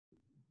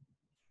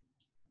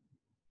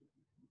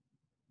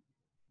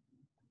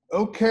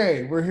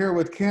Okay, we're here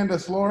with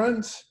Candice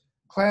Lawrence,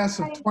 class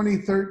of Hi.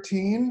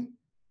 2013.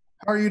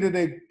 How are you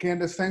today,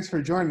 Candice? Thanks for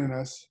joining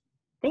us.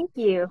 Thank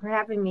you for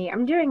having me.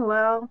 I'm doing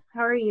well.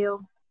 How are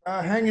you?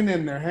 Hanging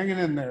in there, hanging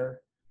in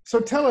there.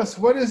 So tell us,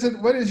 what is it?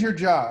 What is your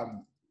job?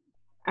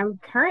 I'm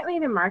currently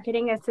the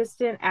marketing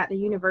assistant at the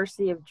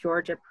University of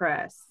Georgia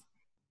Press.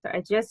 So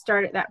I just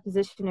started that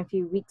position a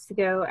few weeks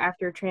ago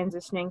after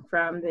transitioning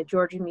from the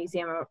Georgia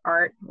Museum of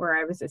Art, where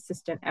I was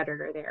assistant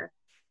editor there.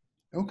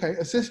 Okay,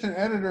 assistant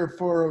editor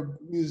for a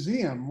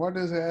museum. What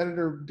does an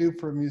editor do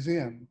for a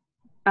museum?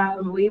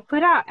 We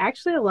put out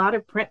actually a lot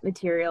of print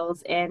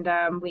materials, and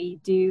we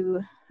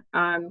do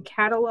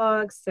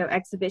catalogs, so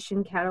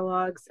exhibition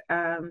catalogs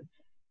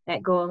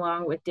that go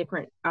along with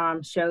different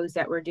shows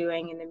that we're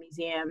doing in the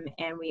museum.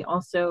 And we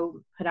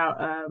also put out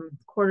a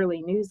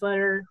quarterly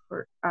newsletter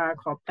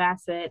called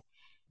Facet.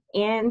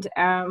 And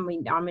we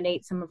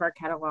nominate some of our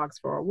catalogs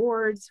for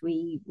awards.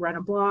 We run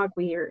a blog.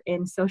 We are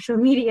in social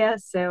media.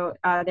 So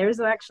there's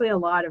actually a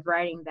lot of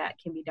writing that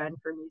can be done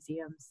for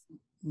museums.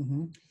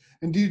 hmm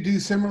And do you do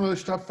similar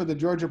stuff for the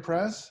Georgia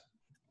Press?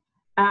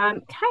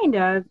 Kind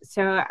of.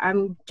 So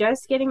I'm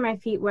just getting my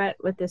feet wet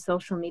with the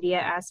social media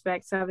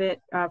aspects of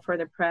it for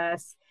the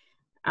press.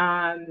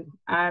 I'm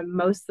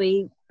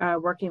mostly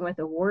working with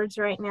awards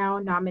right now,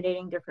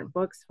 nominating different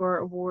books for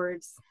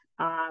awards.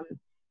 Um,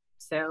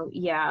 so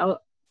yeah,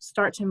 I'll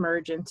start to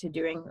merge into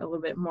doing a little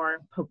bit more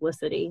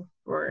publicity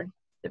for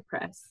the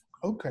press.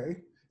 Okay.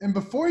 And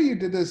before you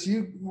did this,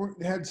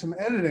 had some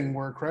editing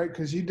work, right?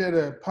 Because you did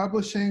a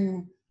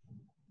publishing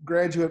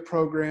graduate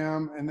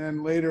program, and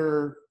then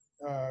later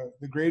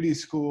the Grady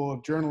School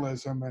of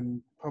Journalism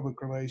and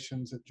Public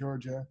Relations at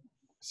Georgia.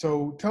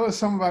 So tell us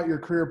some about your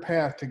career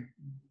path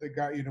that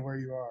got you to where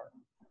you are.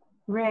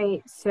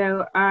 Right.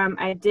 So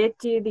I did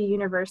do the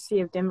University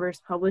of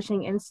Denver's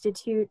Publishing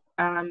Institute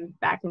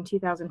back in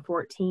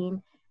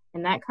 2014,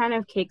 and that kind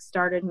of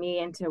kick-started me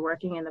into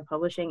working in the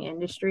publishing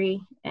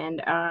industry.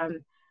 And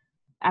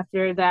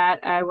after that,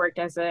 I worked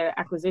as an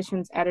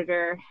acquisitions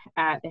editor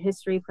at the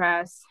History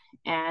Press,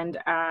 and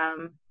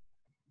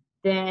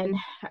then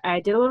I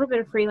did a little bit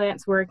of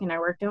freelance work, and I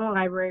worked in a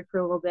library for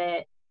a little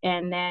bit.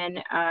 And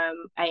then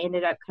I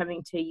ended up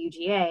coming to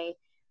UGA,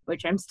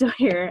 which I'm still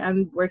here.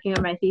 I'm working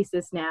on my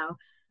thesis now,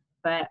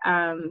 but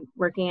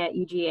working at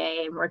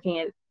UGA and working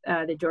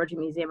at the Georgia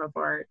Museum of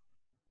Art.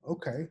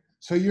 Okay.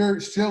 So you're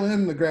still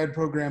in the grad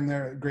program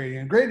there at Grady.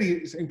 And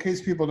Grady, in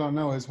case people don't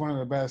know, is one of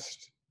the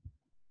best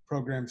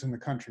programs in the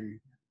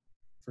country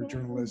for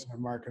journalism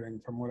and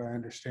marketing, from what I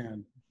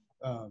understand.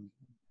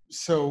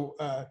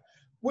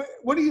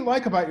 What do you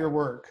like about your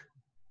work?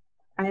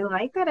 I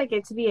like that I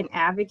get to be an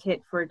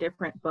advocate for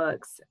different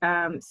books.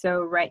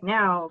 So right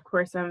now, of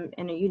course, I'm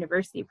in a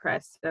university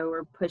press, so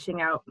we're pushing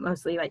out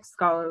mostly like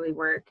scholarly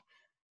work.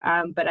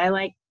 But I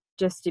like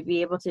just to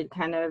be able to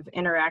kind of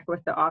interact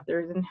with the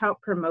authors and help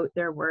promote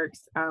their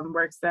works,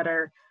 works that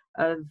are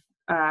of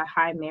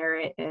high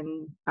merit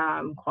and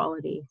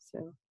quality.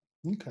 So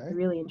I Okay.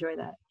 really enjoy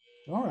that.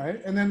 All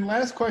right. And then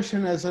last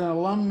question, as an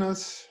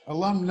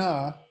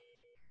alumna,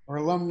 or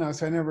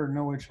alumnus, I never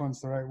know which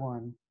one's the right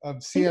one, of I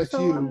think it's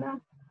CSU, alumni.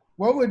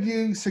 what would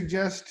you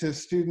suggest to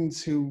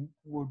students who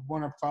would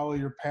want to follow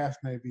your path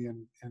maybe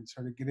and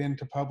sort of get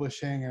into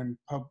publishing and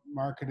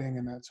marketing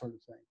and that sort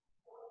of thing?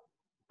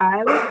 I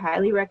would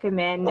highly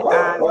recommend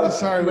Oh,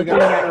 sorry, we looking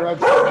got at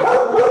interruption.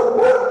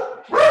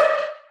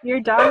 your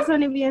dog's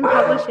going to be in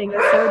publishing.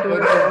 That's so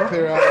adorable.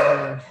 Clear out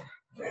of here.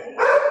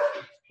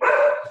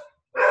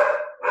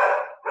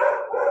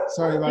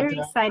 Sorry about They're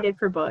that. excited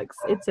for books.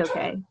 It's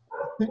okay.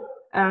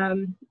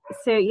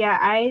 So yeah,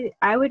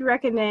 I would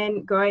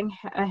recommend going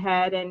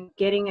ahead and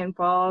getting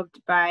involved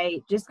by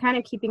just kind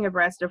of keeping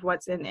abreast of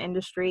what's in the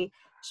industry.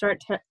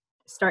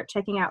 Start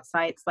checking out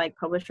sites like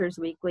Publishers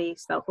Weekly,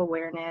 Shelf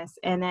Awareness,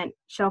 and then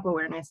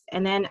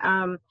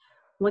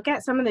look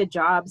at some of the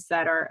jobs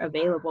that are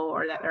available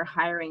or that they're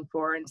hiring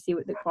for, and see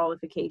what the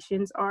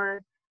qualifications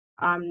are.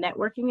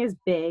 Networking is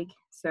big,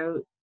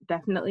 so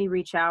definitely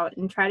reach out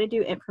and try to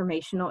do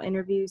informational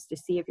interviews to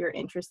see if you're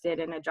interested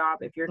in a job,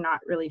 if you're not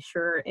really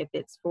sure if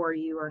it's for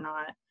you or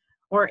not,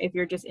 or if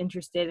you're just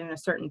interested in a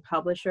certain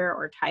publisher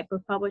or type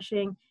of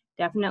publishing.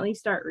 Definitely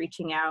start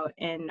reaching out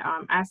and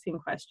asking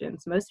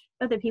questions. Most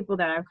of the people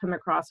that I've come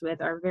across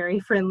with are very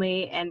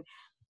friendly, and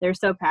they're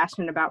so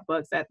passionate about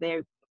books that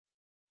they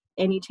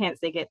any chance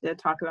they get to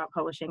talk about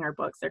publishing or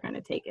books, they're going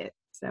to take it.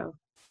 So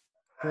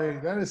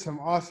Great. That is some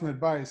awesome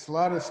advice. A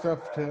lot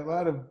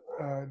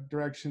of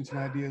directions and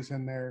ideas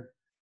in there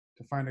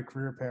to find a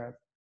career path.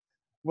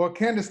 Well,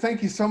 Candice,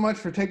 thank you so much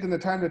for taking the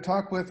time to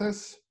talk with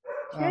us.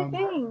 sure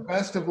thing.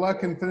 Best of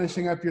luck in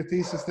finishing up your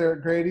thesis there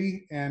at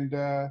Grady, and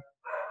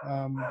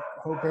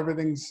hope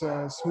everything's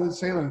smooth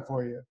sailing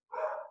for you.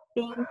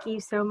 Thank you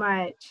so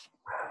much.